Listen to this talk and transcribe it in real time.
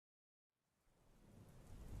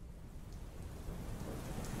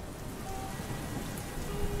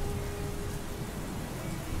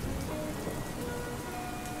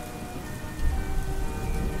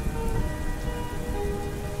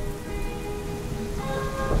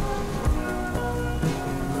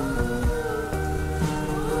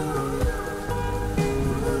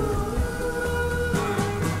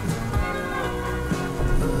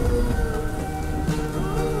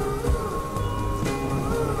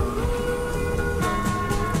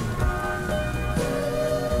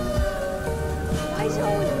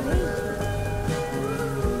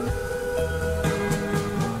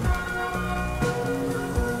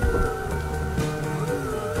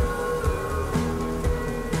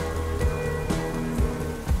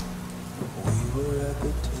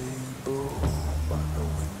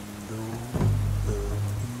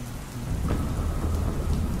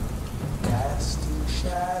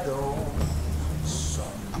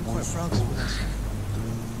quite proud of this.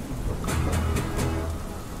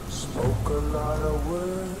 Spoke a lot of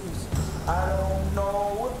words. I don't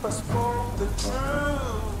know if I spoke the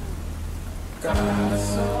truth. Got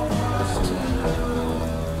so much to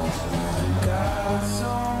lose. Got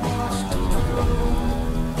so much to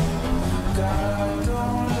prove. God,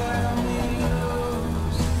 don't let me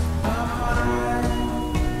lose my mind.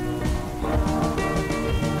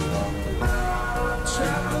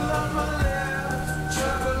 Trouble on my left,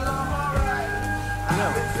 trouble on my right.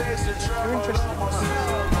 I've been facing trouble almost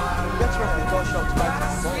all my life. That's right, the car shop's back to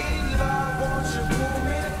the Sweet love, won't you pull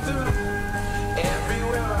me through?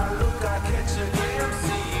 Everywhere I look, I catch a glimpse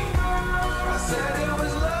of you. I said it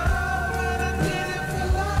was love, and I did it for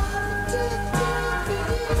love, did it for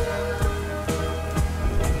you.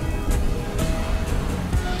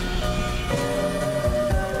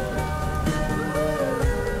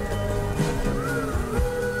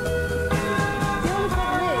 The only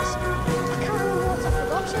problem is, I can't remember what I've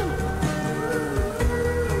forgotten.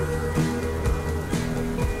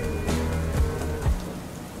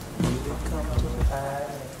 Will it come to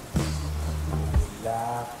pass? Will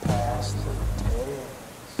I pass the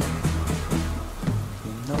test?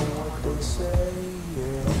 You know what they say,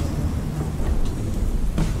 yeah.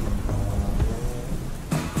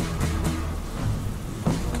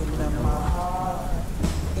 Looking at my heart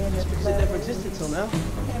in its Because it never existed till now.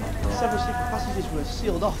 Several secret passages were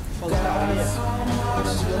sealed off before they started here.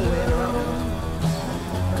 That's the only way in or out now.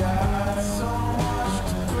 got so much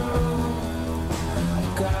to prove.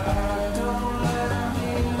 God, don't let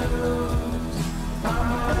me lose my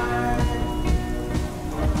mind.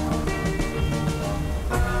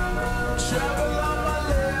 Trouble on my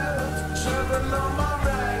left, trouble on my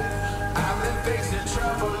right. I've been facing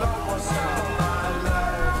trouble almost all my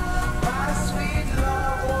life. My sweet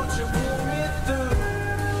love, won't you pull me through?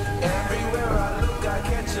 Everywhere I look, I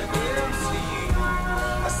catch a glimpse of you.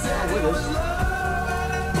 I said it was love,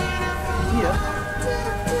 and I did it for Here,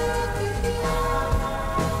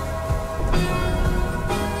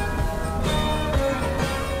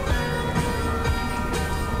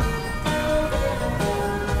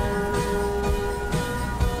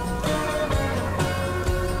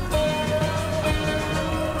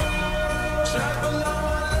 trouble on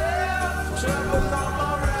my left, trouble on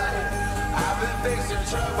my right. I've been facing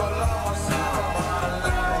trouble almost all my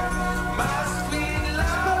life. My sweet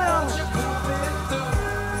love, won't you pull me through?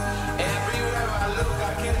 Everywhere I look,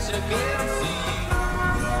 I catch a glimpse of you.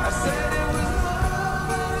 I said it was love,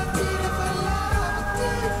 and I did it for love,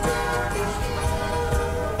 did it for you.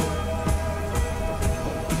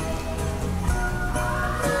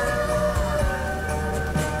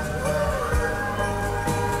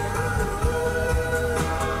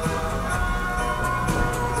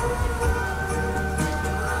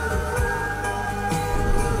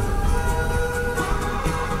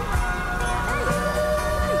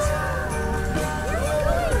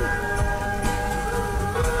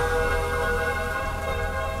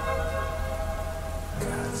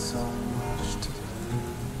 Got so much to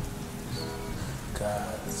lose.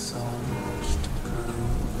 Got so much to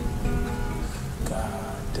prove.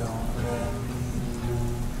 God, don't let me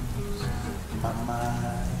lose my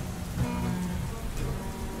mind.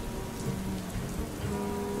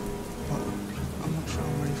 but I'm not sure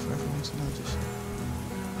I'm ready for everyone to know just yet.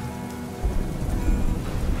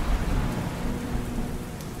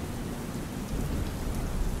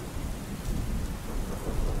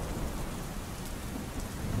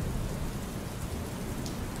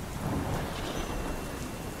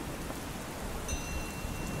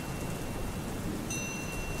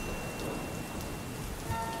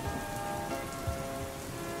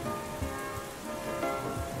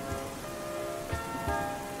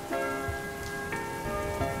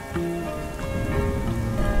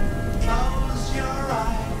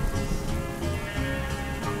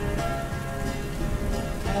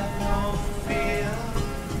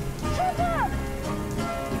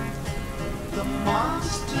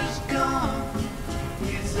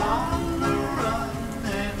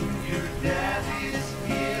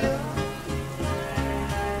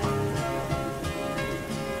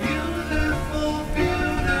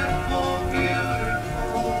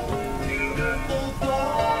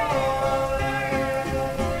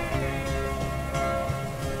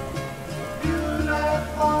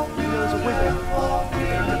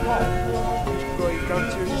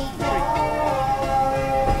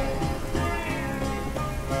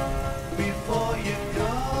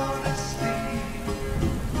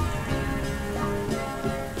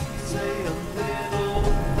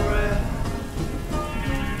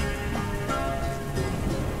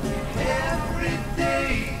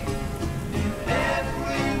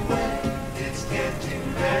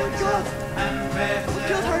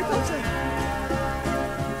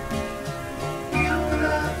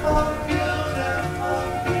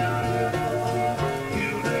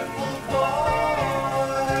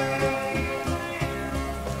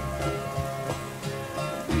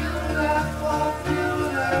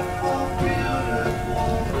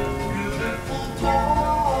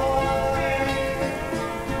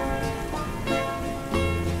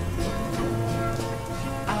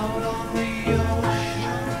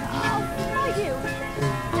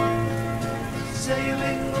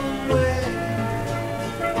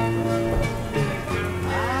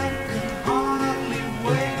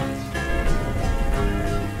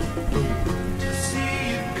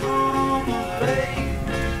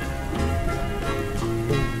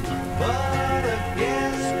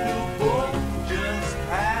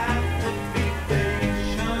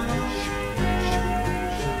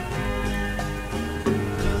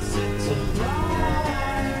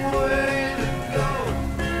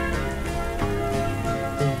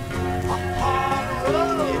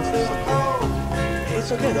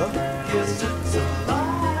 It's okay though. Yes, it's a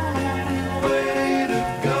long way to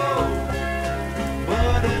go,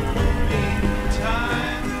 but in the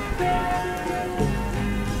meantime,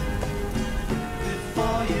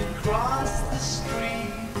 before you cross the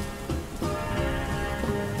street,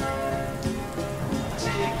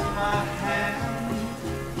 take my hand.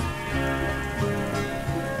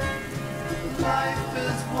 Life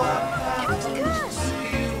is what happens to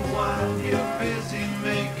you while you're busy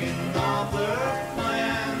making other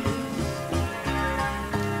plans.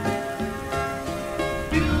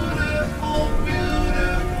 Beautiful,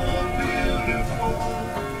 beautiful, beautiful,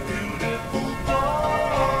 beautiful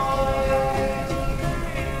boy.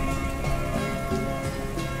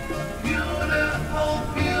 Beautiful,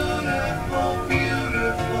 beautiful,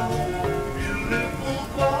 beautiful, beautiful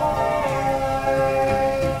boy.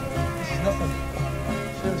 Nothing.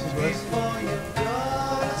 Service is worse. Before you go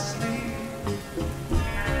to sleep,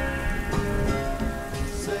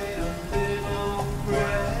 say a little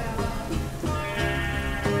prayer.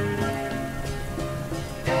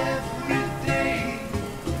 Every day,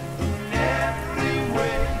 in every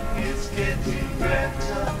way, it's getting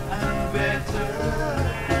better and better.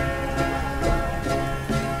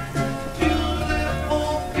 Beautiful,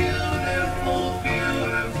 beautiful,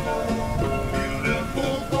 beautiful,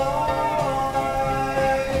 beautiful boy.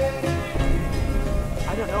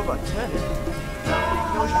 I don't know about turning. He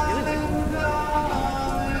knows you're feeling it.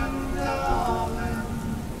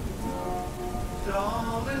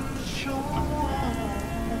 Darling, sure.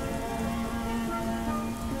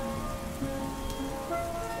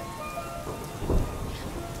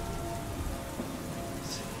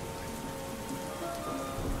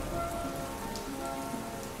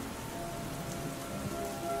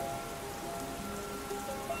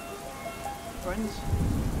 Friends?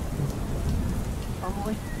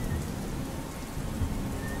 Family?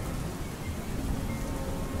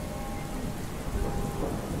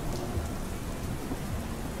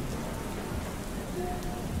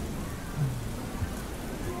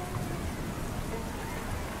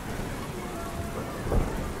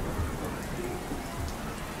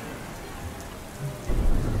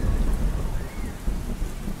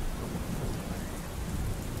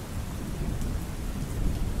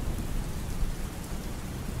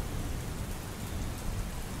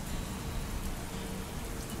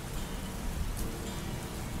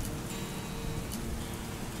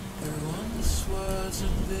 There once was a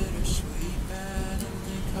bittersweet man, and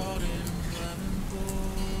they called him Lemon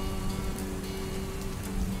Boy.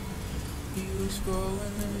 He was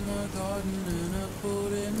growing in my garden, and I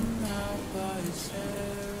pulled him out by his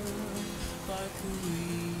hair, like a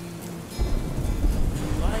weed.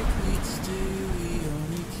 And like weeds do, he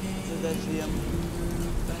only came So there's the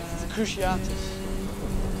back Cruciatus.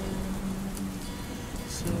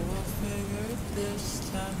 So I figured this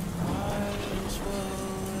time I might as well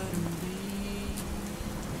let him be.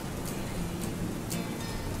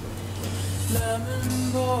 Lemon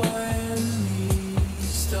Boy and me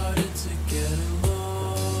started to get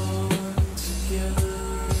along together.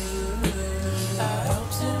 I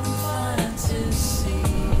helped him plant his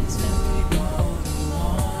seeds, and we mowed the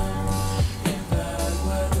lawn in bad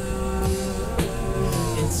weather.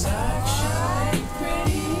 It's actually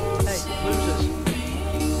pretty Hey, losers.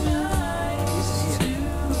 being nice to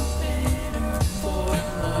a bitter boy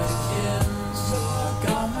like him. So I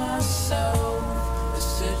got myself a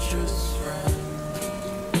citrus friend.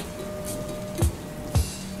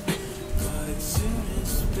 But as soon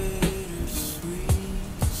as bittersweet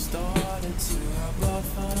started to rub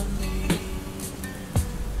off on me,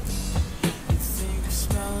 you think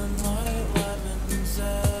smelling like lemon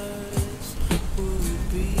zest would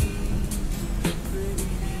be pretty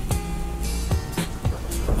neat.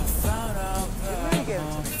 I found out really that gave it to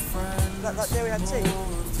my me. friends That day we had tea.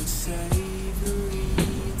 more of the savory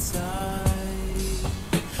type,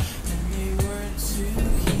 and they weren't too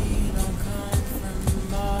keen on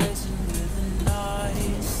compromising with a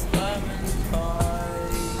nice lemon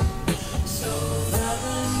pie. So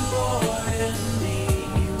Lemon Boy and me,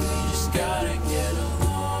 we just gotta get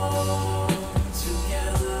along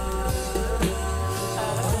together. I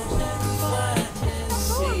helped him plant his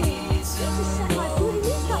seeds, and To set my bloody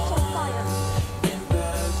kneecaps on fire. in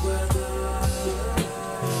bad weather.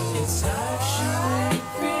 It's actually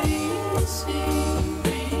pretty easy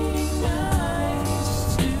being nice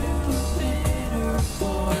to a bitter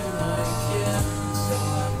boy like him. So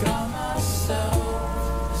I got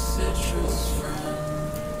myself a citrus friend.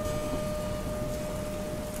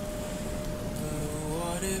 But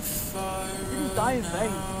what if I didn't die in run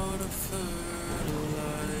vain. out of fertilizer?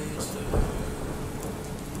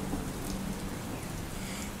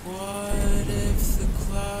 What if the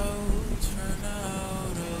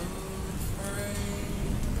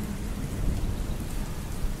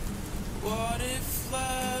What if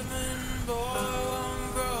lemon boy won't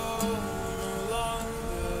grow no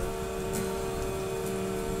longer?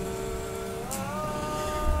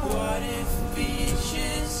 What if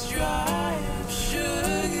beaches dry up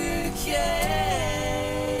sugar cane?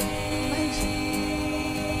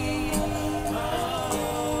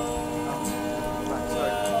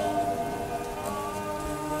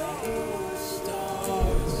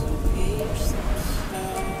 Stars will reach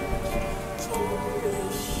themselves,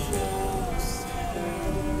 tortoise shells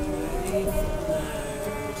away from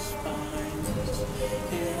their spines.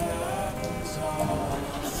 It happens all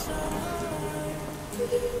the time.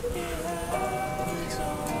 It happens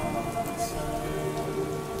all the time.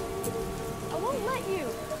 I won't let you.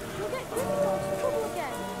 You'll get Gryffindor into trouble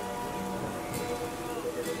again.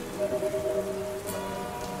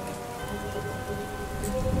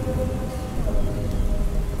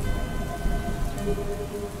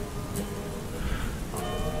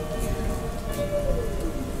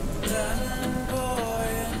 Lemon boy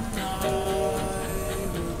and I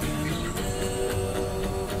will be living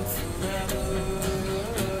forever.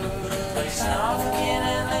 Like Snarkin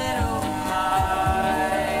and Little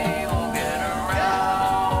Mike will get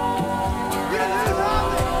around wherever.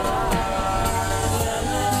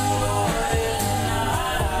 Lemon boy and I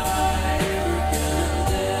are gonna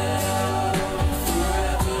live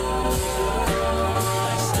forever.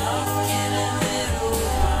 Like Snarkin and Little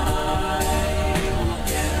Mike will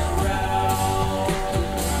get around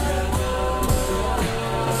wherever.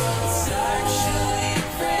 It's actually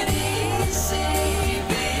pretty easy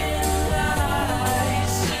being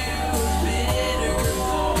nice to a bitter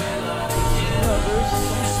boy like you.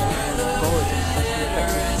 Where the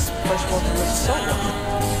bitterest poison's found.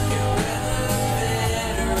 You're where the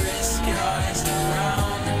bitterest skies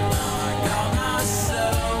around. And now I got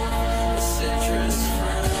myself a citrus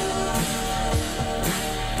friend.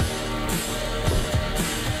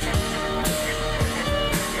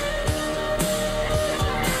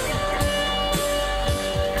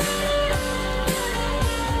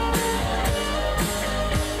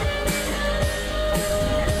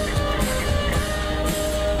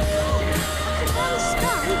 I can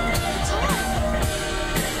understand. It's hard.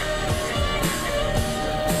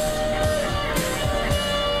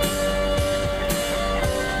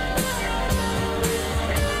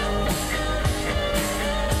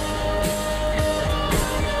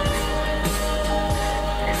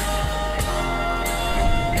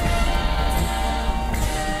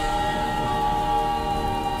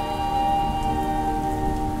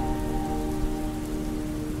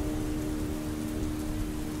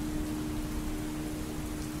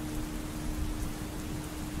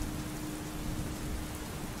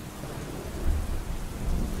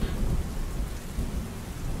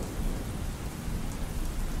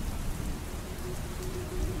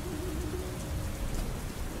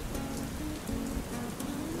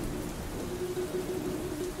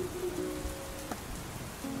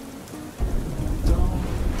 Don't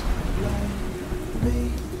blame me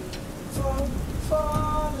for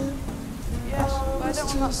falling. Yes, but I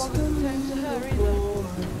don't want that bottle to turn to her either.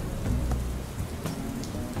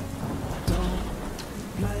 Don't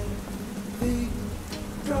blame the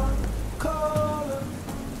drunk caller.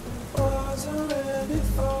 Wasn't ready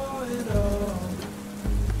for it all.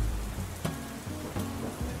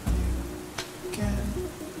 You can't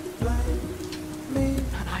blame me,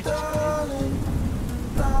 darling.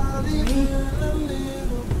 Not even a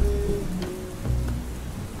little bit.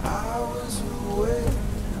 I was away.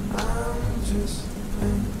 I'm just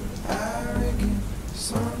an arrogant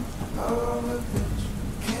son of a bitch.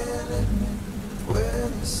 Can't admit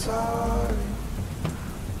when he's sorry.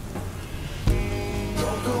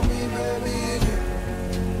 Don't call me baby again.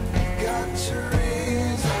 Got your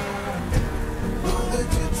reason. Know that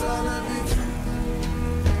you're trying to be true.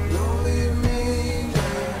 Don't leave me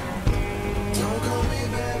there. Don't call me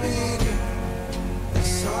baby again.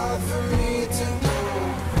 It's hard for me to go.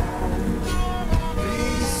 Be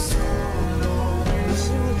so low. This is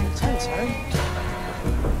really intense, Harry.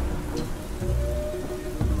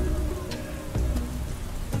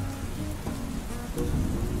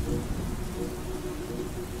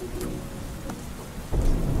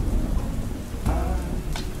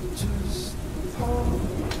 Just hope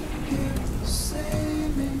you see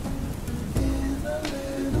me in a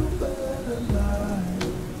little better light.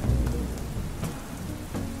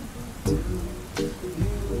 Do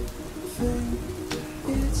you think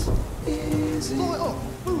it's easy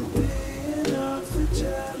being of the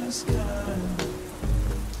jealous kind?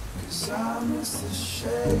 'Cause I miss the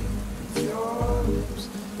shade of your lips,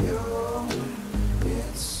 your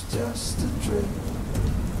it's just a trick.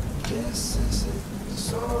 This is it.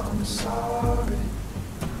 so I'm sorry.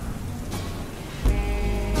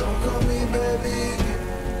 Don't call me baby,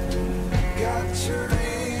 got your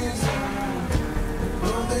reason.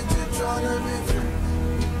 Know that you're trying to be free.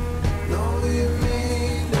 Know you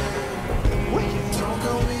mean it. Don't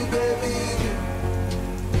call me baby,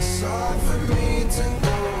 it's hard for me to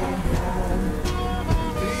go home.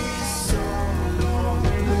 Be so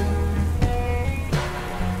lonely.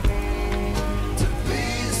 To be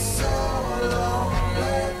so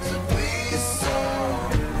lonely. To be so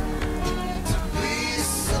lonely. To be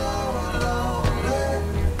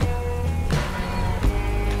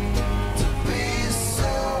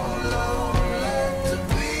so lonely. To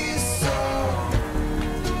be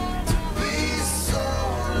so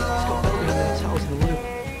lonely. Towels in the room.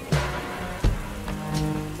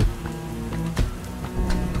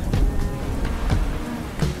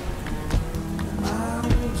 I'm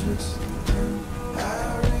just an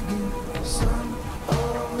arrogant son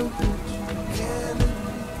of a bitch. Can't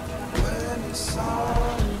admit when you're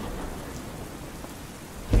sorry.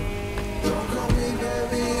 Don't call me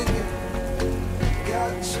baby,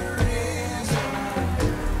 got your reason.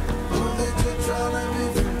 Know that you're trying to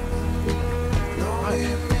be free. Know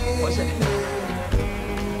you What's mean it? it.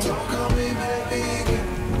 Don't call me baby,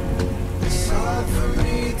 it's hard for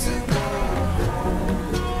me to go home.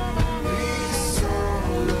 Be so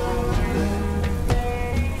lonely.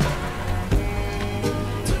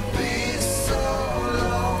 To be so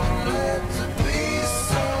lonely. To be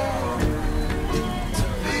so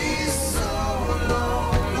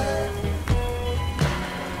lonely.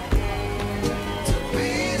 To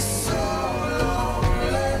be so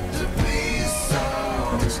lonely.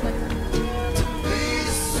 To be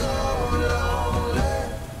so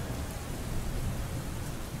lonely.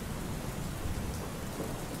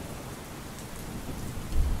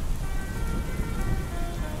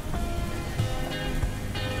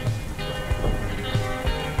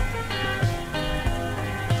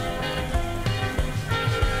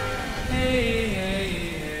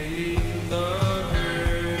 Hey, lover,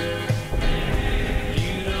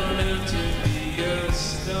 you don't have to be a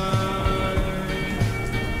star.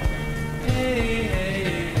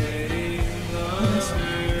 Hey,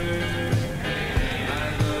 lover, I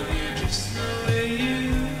love you just the way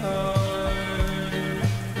you are.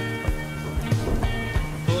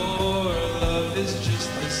 For love is just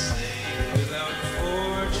the same without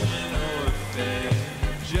fortune or fame.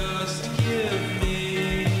 Just give me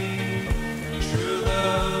true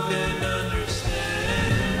love and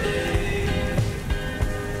understanding.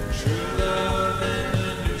 True love and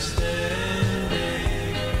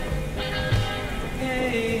understanding.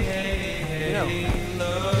 Hey, You know, hey, if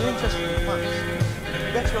you're interested in plants,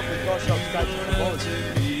 you're better off with Goshawk Stripes for quality.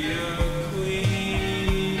 to be a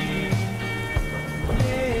queen.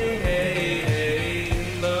 Hey,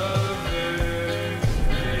 lover,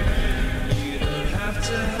 you don't have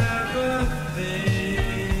to have a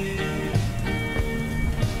thing,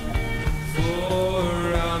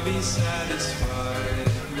 for I'll be satisfied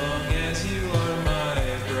long as you are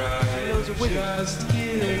my bride. There was a window Just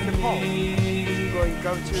give in the hall. me Where you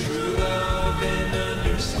go to. true love and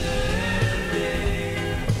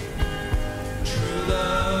understanding. True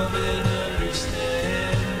love and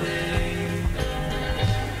understanding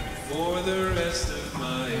for the rest of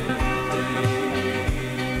my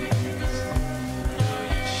days. No,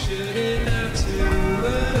 you shouldn't have to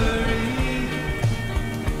worry.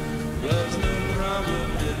 Love's no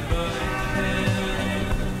problem in my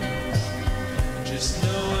hands. Just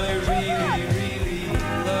know I really, really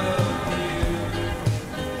love you.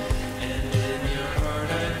 And in your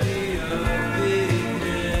heart I'd be a big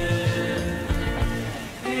man.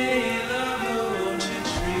 Hey lover, won't you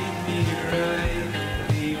treat me right?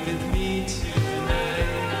 Be with me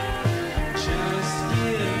tonight. Just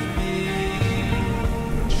give me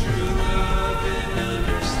true love and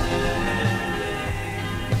understanding.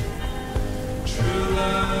 True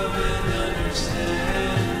love and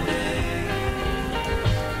understanding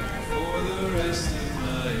for the rest of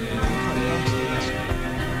my days.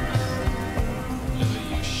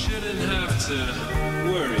 No, you shouldn't have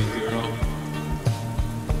to worry, girl.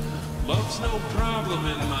 Love's no problem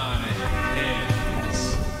in my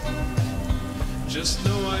hands. Just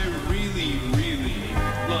know I really, really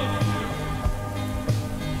love you.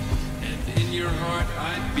 And in your heart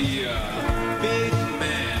I'd be a big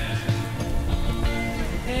man.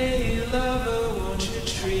 Hey lover, won't you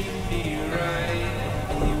treat me right?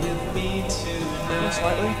 Be with me tonight.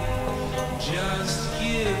 Slightly. Just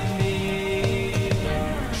give me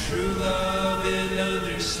true love and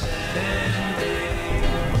understanding.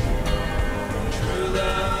 True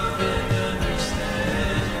love and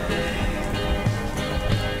understanding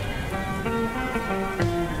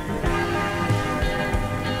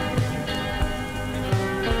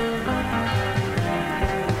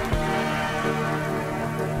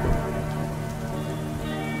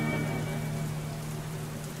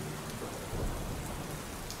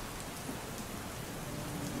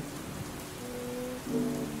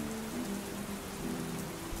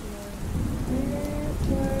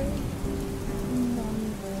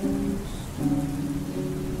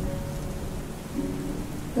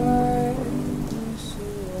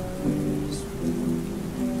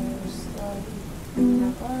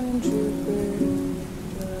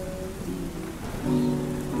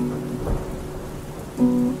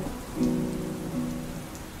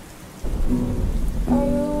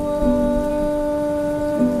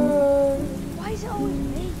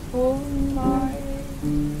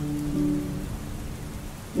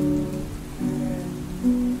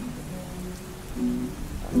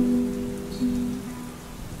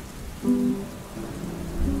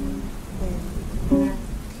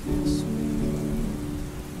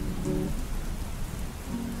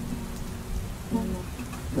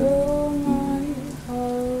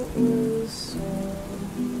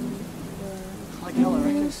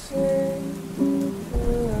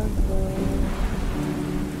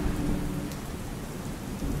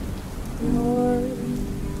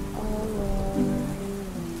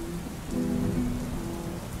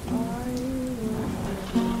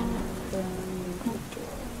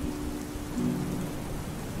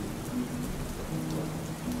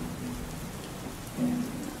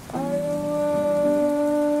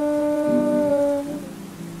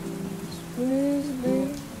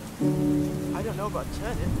know about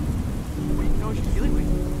turn it. But you know what you're dealing with.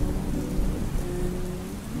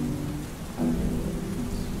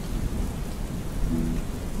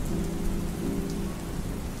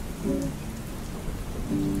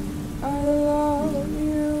 I love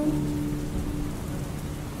you.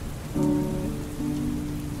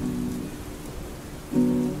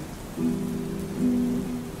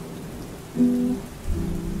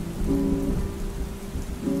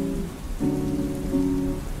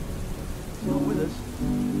 He's not with us.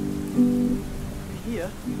 We're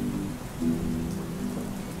here.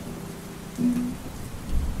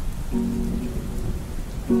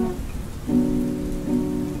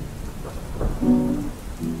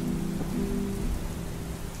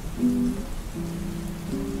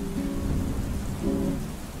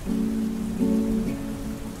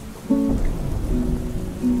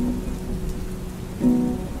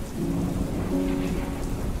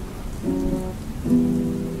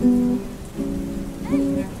 Hey,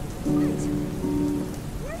 wait!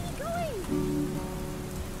 Where are you going?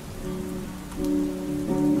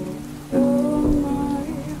 Though my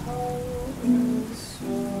heart is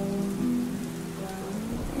swollen,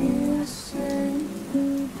 you sing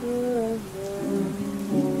forevermore.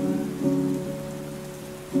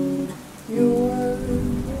 You're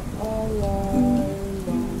all I long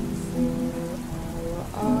for, all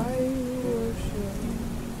I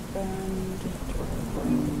worship and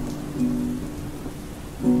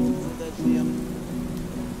So there's the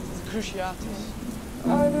Cruciatus.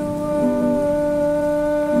 other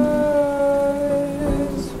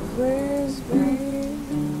words, please be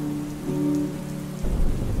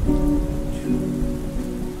true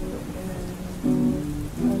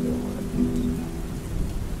in other words.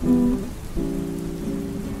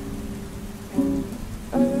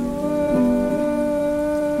 Other words,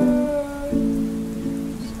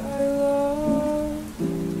 I love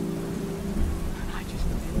And I just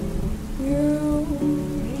know you.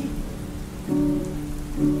 me.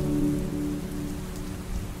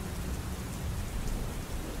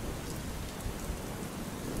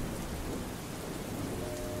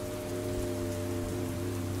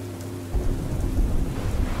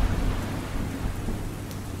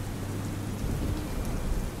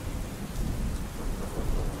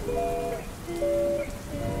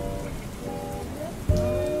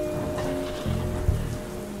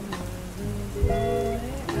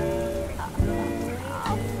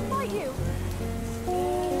 I'll fight you.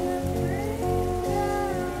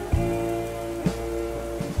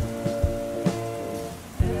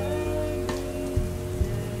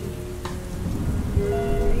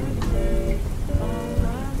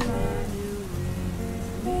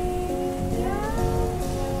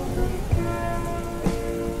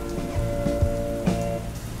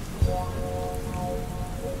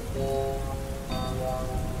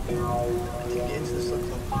 I didn't get into the Sun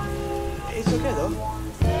Club. It's okay though.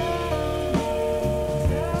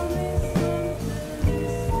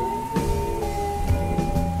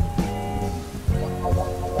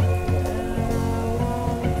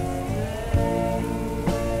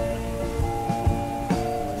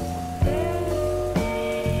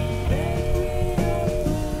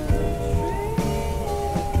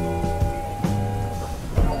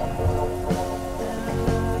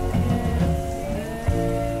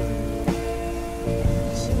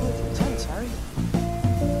 Similar to tents, Harry.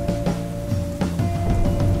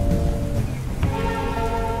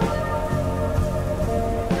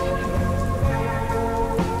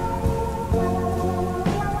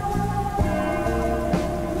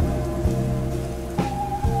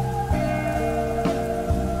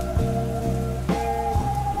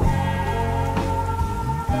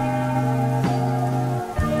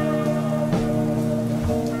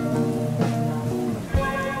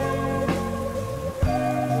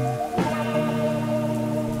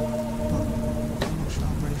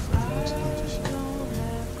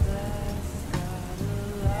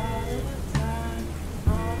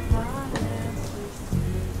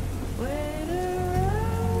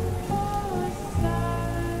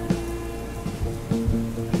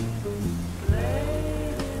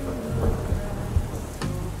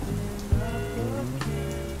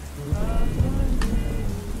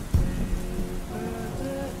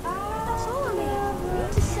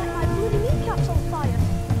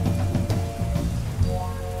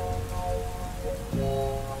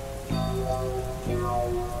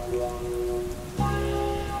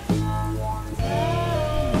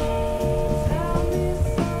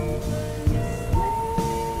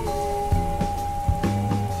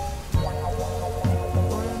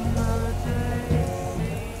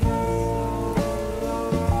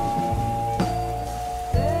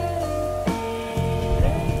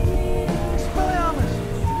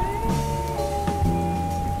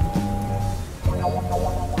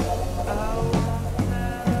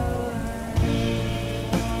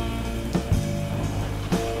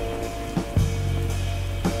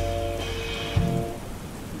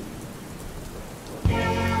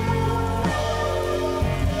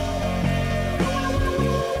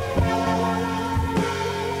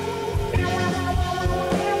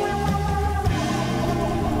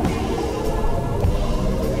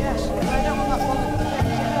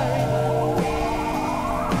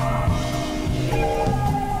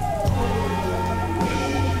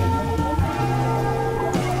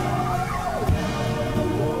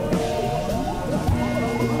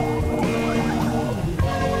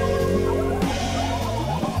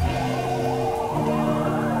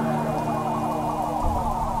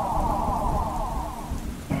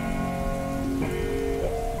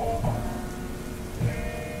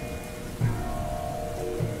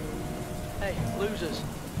 Hey, losers.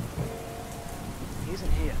 He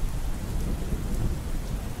isn't here.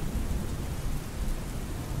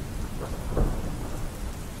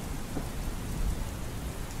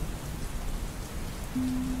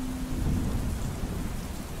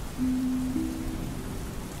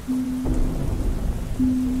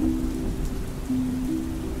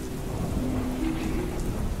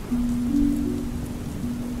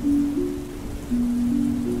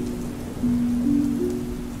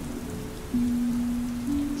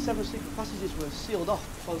 Several secret passages were sealed off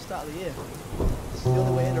before the start of the year. This is the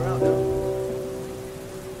only way in or out now.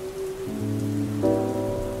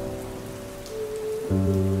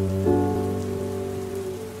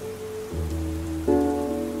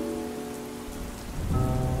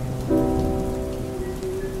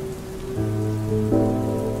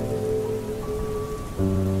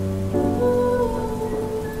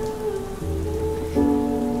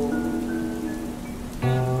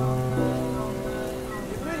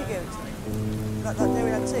 That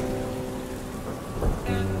dairy antique.